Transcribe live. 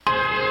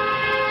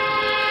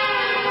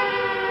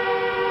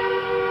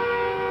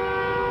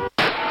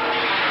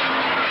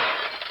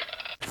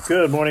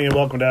Good morning and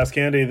welcome to Ask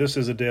Andy. This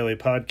is a daily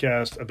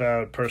podcast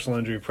about personal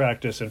injury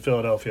practice in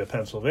Philadelphia,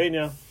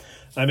 Pennsylvania.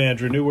 I'm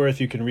Andrew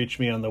Neuwirth. You can reach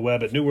me on the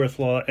web at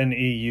newwirthlaw,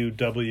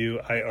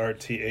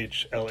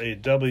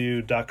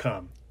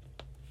 NEUWIRTHLAW.com.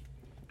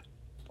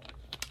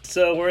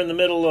 So we're in the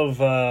middle of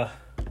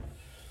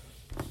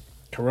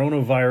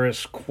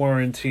coronavirus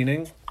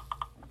quarantining,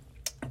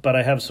 but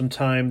I have some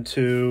time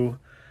to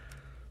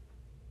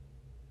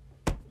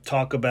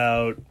talk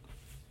about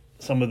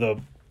some of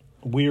the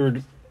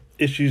weird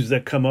issues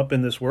that come up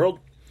in this world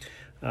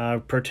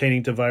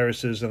pertaining to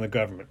viruses and the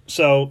government.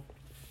 So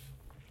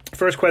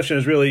first question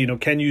is really,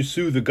 can you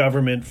sue the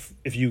government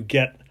if you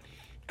get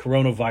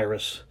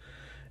coronavirus?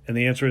 And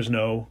the answer is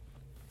no.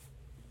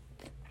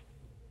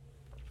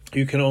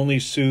 You can only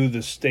sue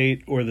the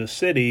state or the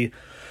city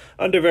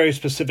under very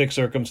specific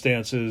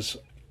circumstances.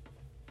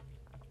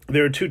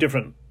 There are two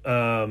different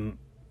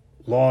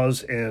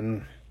laws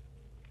in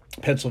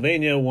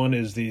Pennsylvania. One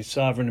is the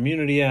Sovereign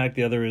Immunity Act.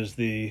 The other is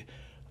the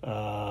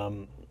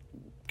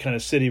kind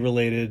of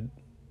city-related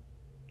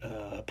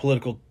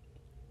political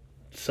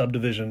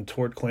subdivision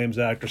tort claims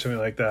act or something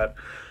like that.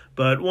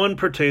 But one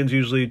pertains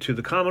usually to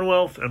the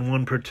Commonwealth and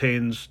one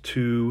pertains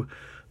to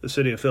the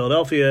city of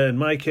Philadelphia in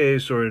my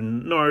case, or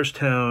in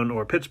Norristown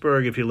or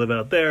Pittsburgh if you live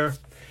out there,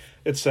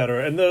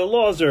 etc. And the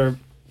laws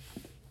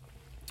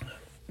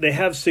they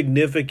have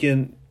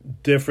significant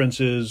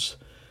differences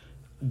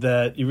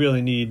that you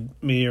really need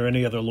me or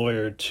any other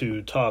lawyer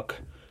to talk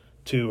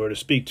to or to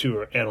speak to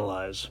or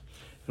analyze.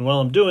 And while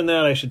I'm doing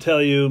that, I should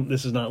tell you,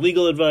 this is not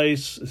legal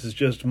advice. This is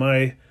just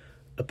my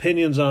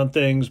opinions on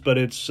things, but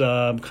it's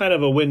kind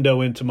of a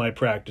window into my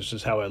practice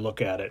is how I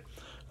look at it.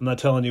 I'm not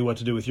telling you what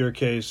to do with your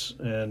case,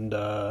 and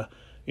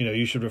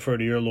you should refer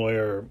to your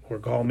lawyer or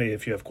call me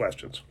if you have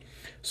questions.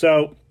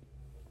 So,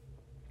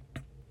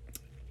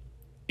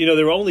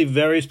 there are only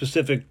very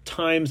specific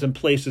times and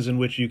places in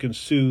which you can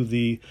sue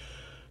the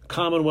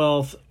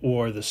Commonwealth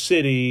or the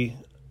city,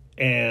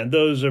 and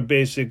those are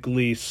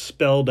basically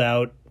spelled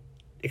out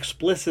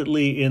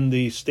explicitly in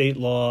the state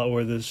law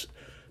or this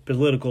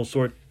political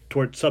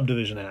tort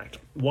subdivision act.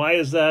 Why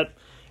is that?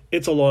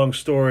 It's a long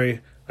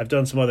story. I've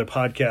done some other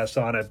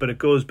podcasts on it, but it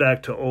goes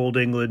back to old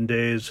England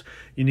days.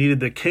 You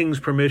needed the king's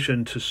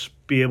permission to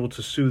be able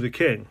to sue the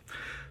king.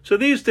 So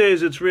these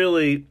days it's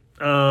really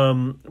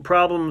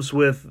problems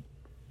with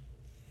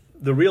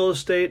the real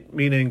estate,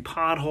 meaning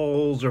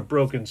potholes or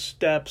broken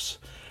steps,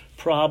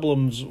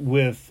 problems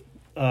with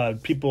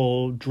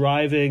people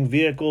driving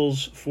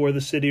vehicles for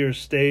the city or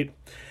state.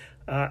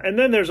 And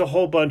then there's a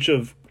whole bunch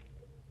of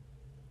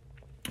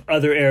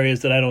other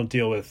areas that I don't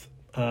deal with,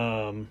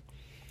 that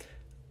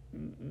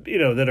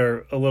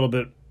are a little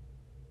bit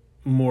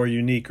more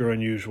unique or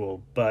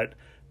unusual. But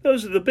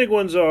the big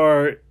ones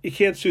are you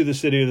can't sue the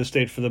city or the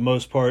state for the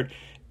most part.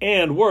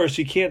 And worse,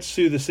 you can't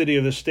sue the city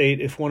or the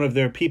state if one of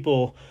their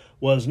people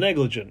was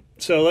negligent.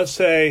 So let's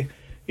say,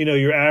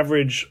 your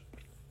average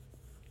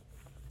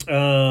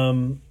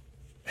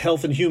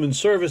Health and Human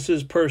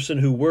Services person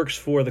who works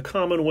for the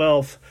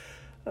Commonwealth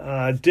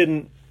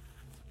didn't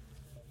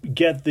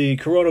get the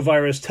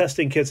coronavirus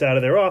testing kits out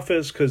of their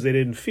office because they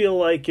didn't feel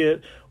like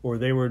it, or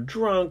they were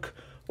drunk,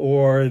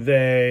 or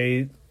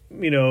they,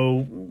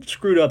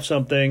 screwed up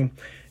something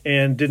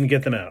and didn't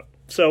get them out.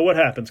 So what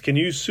happens? Can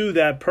you sue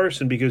that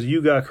person because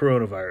you got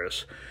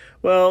coronavirus?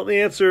 Well, the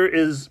answer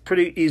is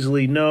pretty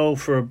easily no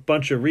for a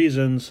bunch of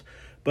reasons.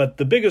 But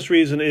the biggest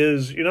reason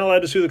is you're not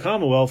allowed to sue the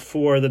Commonwealth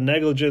for the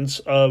negligence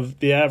of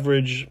the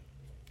average,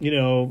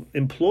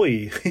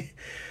 employee.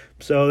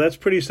 So that's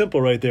pretty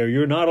simple right there.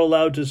 You're not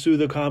allowed to sue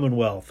the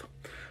Commonwealth.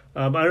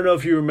 I don't know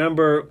if you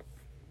remember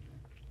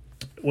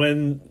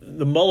when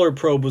the Mueller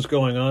probe was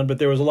going on, but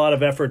there was a lot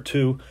of effort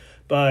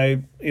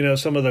by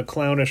some of the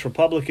clownish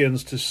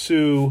Republicans to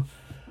sue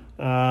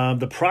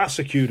the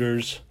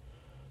prosecutors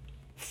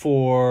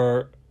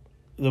for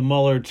the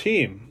Mueller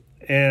team.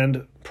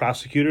 And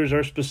prosecutors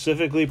are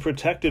specifically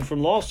protected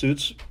from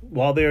lawsuits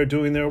while they are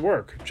doing their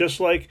work, just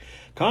like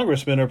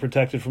congressmen are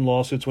protected from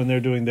lawsuits when they're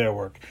doing their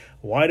work.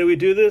 Why do we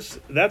do this?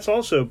 That's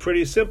also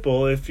pretty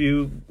simple if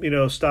you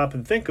stop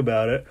and think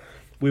about it.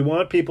 We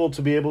want people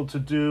to be able to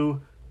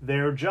do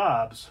their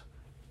jobs.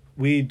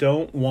 We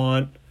don't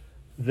want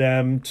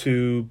them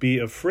to be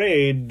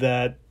afraid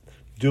that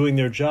doing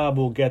their job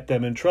will get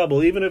them in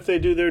trouble, even if they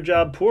do their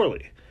job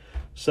poorly.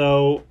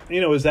 So,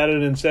 is that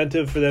an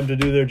incentive for them to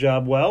do their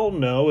job well?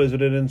 No. Is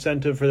it an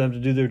incentive for them to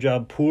do their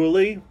job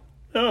poorly?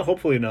 No,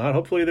 hopefully not.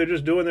 Hopefully they're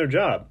just doing their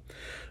job.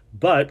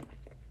 But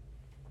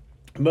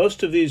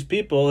most of these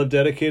people have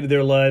dedicated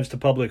their lives to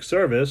public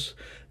service.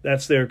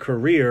 That's their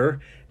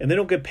career, and they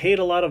don't get paid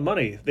a lot of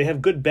money. They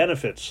have good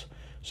benefits.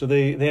 So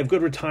they have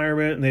good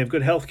retirement and they have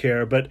good health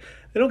care, but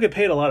they don't get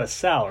paid a lot of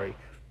salary.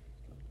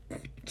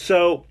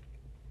 So,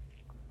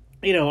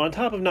 on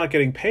top of not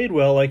getting paid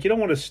well, you don't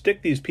want to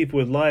stick these people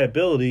with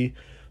liability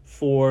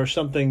for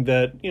something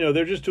that,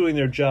 they're just doing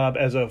their job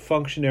as a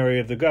functionary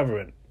of the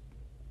government.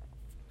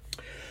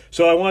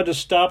 So I wanted to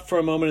stop for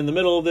a moment in the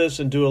middle of this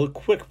and do a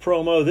quick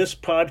promo. This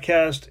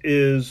podcast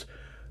is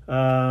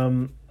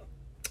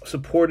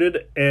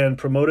supported and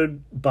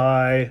promoted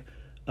by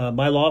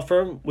my law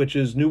firm, which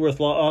is Neuwirth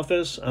Law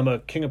Office. I'm a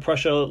King of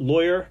Prussia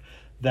lawyer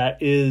that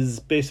is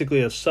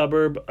basically a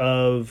suburb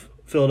of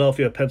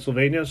Philadelphia,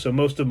 Pennsylvania. So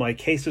most of my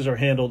cases are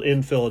handled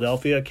in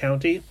Philadelphia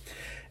County.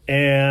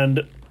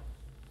 And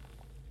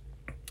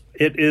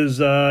it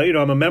is,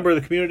 I'm a member of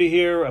the community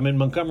here. I'm in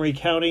Montgomery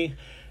County,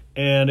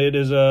 and it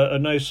is a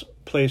nice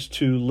place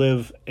to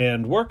live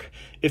and work.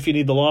 If you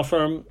need the law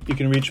firm, you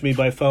can reach me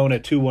by phone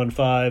at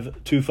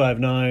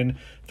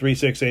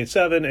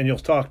 215-259-3687, and you'll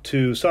talk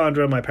to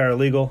Sandra, my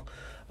paralegal,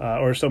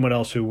 or someone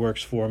else who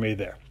works for me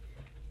there.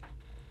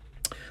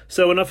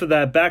 So enough of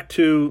that. Back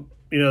to,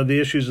 the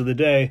issues of the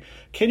day.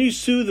 Can you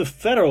sue the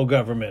federal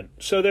government?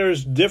 So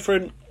there's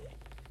different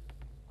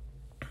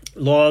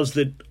laws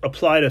that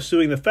apply to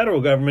suing the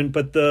federal government,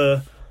 but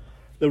the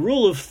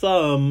rule of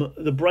thumb,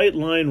 the bright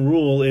line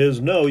rule is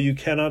no, you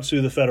cannot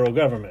sue the federal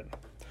government.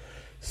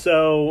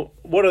 So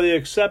what are the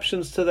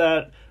exceptions to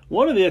that?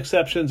 One of the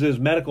exceptions is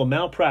medical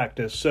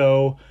malpractice.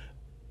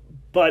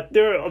 But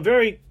there are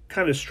very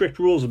kind of strict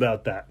rules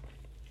about that.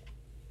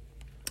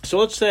 So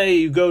let's say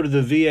you go to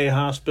the VA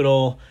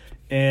hospital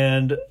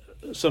and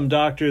some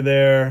doctor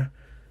there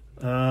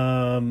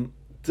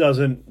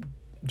doesn't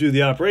do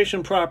the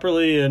operation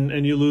properly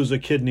and you lose a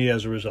kidney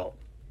as a result.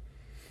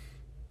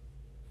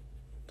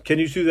 Can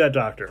you sue that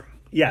doctor?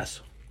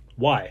 Yes.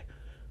 Why?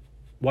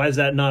 Why is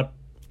that not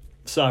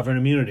sovereign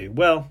immunity?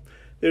 Well,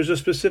 there's a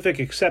specific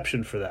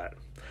exception for that.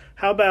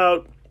 How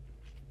about,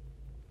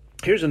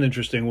 here's an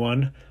interesting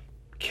one.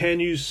 Can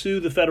you sue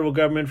the federal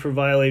government for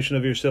violation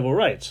of your civil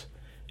rights?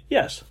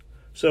 Yes.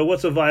 So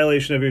what's a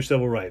violation of your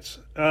civil rights?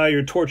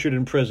 You're tortured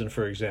in prison,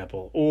 for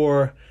example.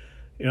 Or,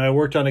 I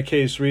worked on a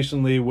case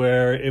recently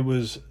where it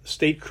was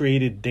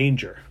state-created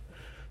danger.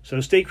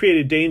 So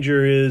state-created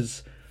danger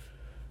is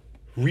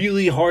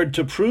really hard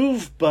to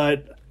prove,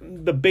 but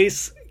the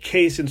base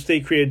case in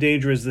state-created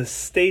danger is the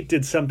state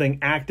did something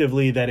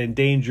actively that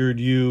endangered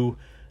you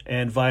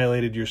and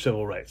violated your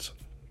civil rights.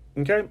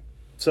 Okay?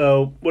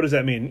 So what does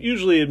that mean?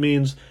 Usually it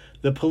means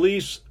the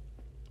police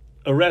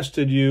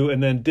arrested you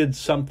and then did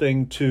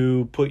something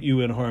to put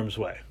you in harm's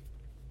way.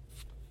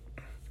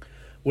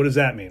 What does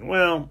that mean?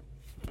 Well,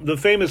 the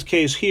famous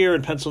case here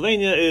in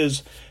Pennsylvania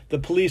is the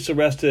police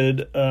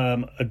arrested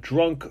a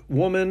drunk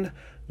woman.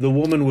 The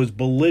woman was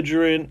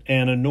belligerent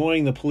and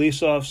annoying the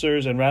police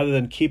officers, and rather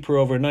than keep her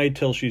overnight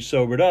till she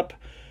sobered up,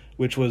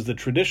 which was the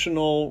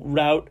traditional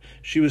route,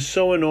 she was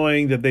so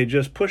annoying that they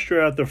just pushed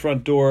her out the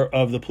front door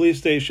of the police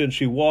station.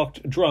 She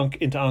walked drunk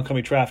into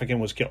oncoming traffic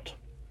and was killed.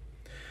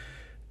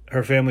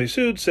 Her family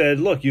sued, said,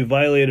 look, you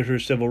violated her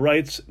civil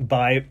rights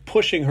by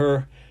pushing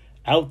her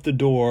out the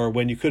door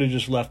when you could have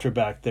just left her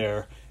back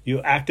there.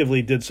 You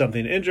actively did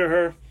something to injure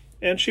her,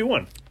 and she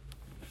won.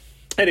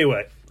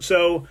 Anyway,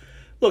 so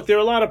look, there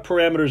are a lot of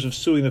parameters of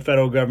suing the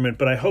federal government,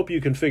 but I hope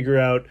you can figure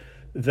out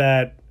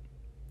that,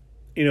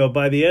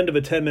 by the end of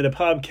a 10-minute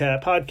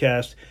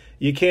podcast,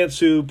 you can't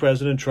sue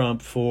President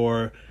Trump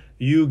for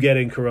you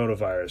getting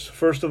coronavirus.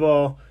 First of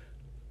all,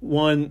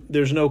 one,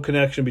 there's no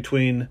connection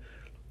between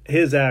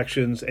his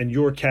actions and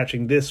your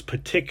catching this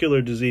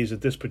particular disease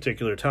at this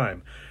particular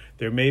time.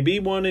 There may be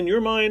one in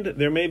your mind.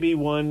 There may be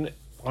one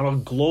on a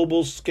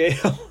global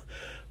scale,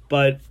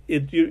 but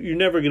you're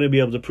never going to be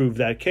able to prove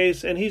that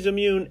case, and he's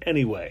immune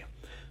anyway.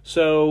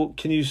 So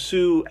can you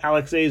sue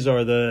Alex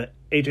Azar, the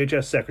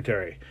HHS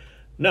secretary?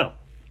 No.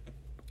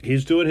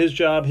 He's doing his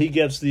job. He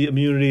gets the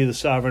immunity, the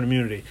sovereign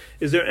immunity.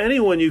 Is there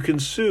anyone you can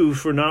sue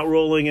for not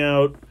rolling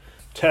out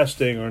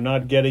testing or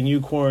not getting you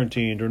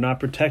quarantined or not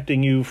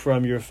protecting you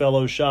from your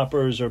fellow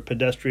shoppers or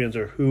pedestrians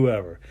or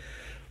whoever?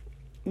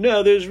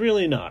 No, there's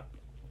really not.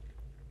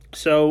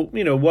 So,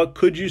 what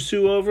could you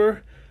sue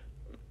over?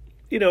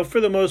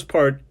 For the most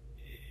part,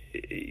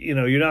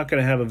 you're not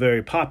going to have a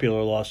very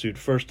popular lawsuit,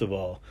 first of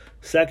all.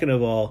 Second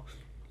of all,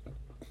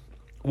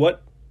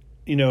 what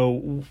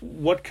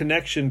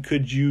connection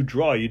could you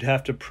draw? You'd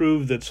have to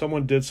prove that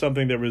someone did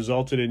something that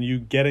resulted in you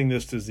getting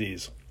this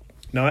disease.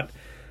 Not,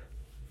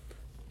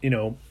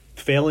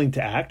 failing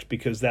to act,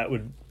 because that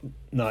would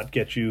not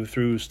get you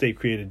through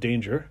state-created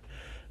danger.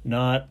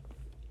 Not,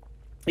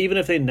 even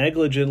if they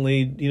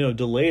negligently,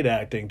 delayed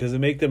acting, does it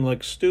make them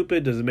look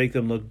stupid? Does it make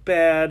them look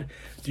bad?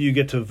 Do you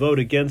get to vote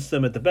against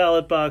them at the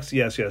ballot box?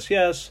 Yes, yes,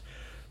 yes.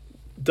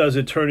 Does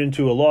it turn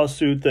into a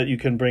lawsuit that you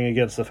can bring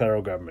against the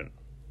federal government?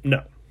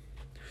 No.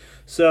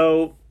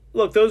 So,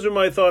 look, those are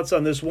my thoughts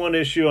on this one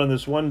issue on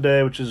this one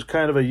day, which is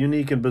kind of a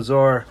unique and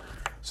bizarre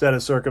set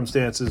of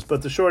circumstances.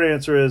 But the short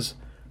answer is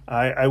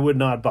I would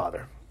not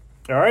bother.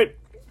 All right,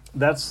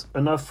 that's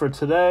enough for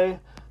today.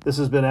 This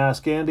has been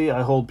Ask Andy.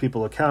 I hold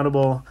people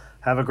accountable.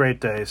 Have a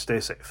great day. Stay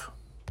safe.